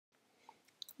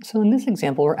So in this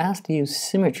example, we're asked to use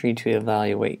symmetry to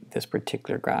evaluate this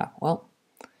particular graph. Well,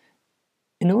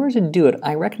 in order to do it,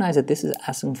 I recognize that this is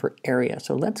asking for area.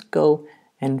 So let's go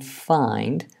and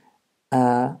find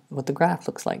what the graph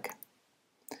looks like.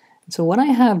 So when I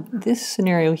have this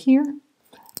scenario here,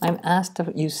 I'm asked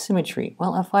to use symmetry.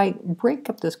 Well, if I break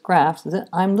up this graph, so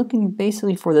I'm looking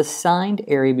basically for the signed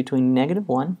area between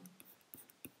 -1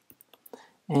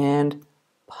 and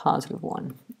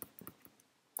 +1.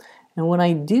 And when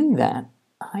I do that,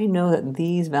 I know that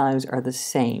these values are the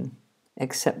same,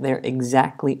 except they're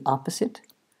exactly opposite.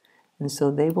 And so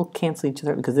they will cancel each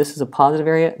other because this is a positive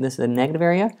area, this is a negative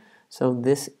area, so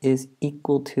this is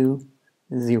equal to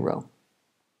 0.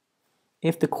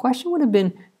 If the question would have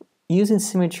been, using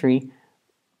symmetry,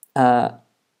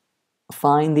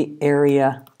 find the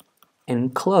area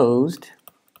enclosed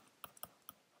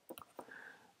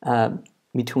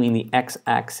between the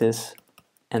x-axis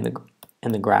and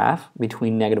the graph,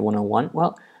 between -1 and 1,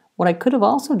 well, what I could have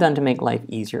also done to make life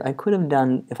easier, I could have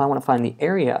done, if I want to find the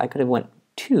area, I could have went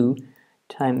 2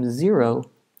 times 0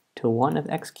 to 1 of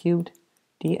x cubed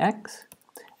dx.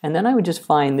 And then I would just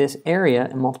find this area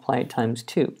and multiply it times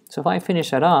 2. So if I finish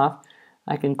that off,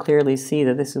 I can clearly see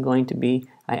that this is going to be,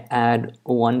 I add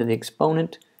 1 to the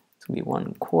exponent, it's going to be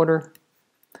 1/4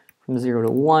 from 0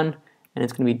 to 1, and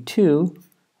it's going to be 2.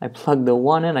 I plug the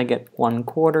 1 in, I get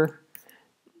 1/4.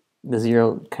 The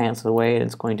 0 cancels away, and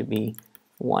it's going to be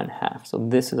 1/2. So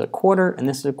this is a quarter, and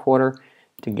this is a quarter.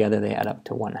 Together they add up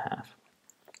to 1/2.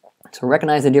 So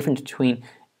recognize the difference between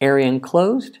area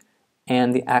enclosed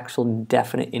and the actual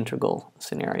definite integral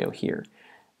scenario here.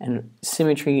 And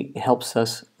symmetry helps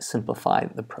us simplify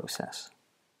the process.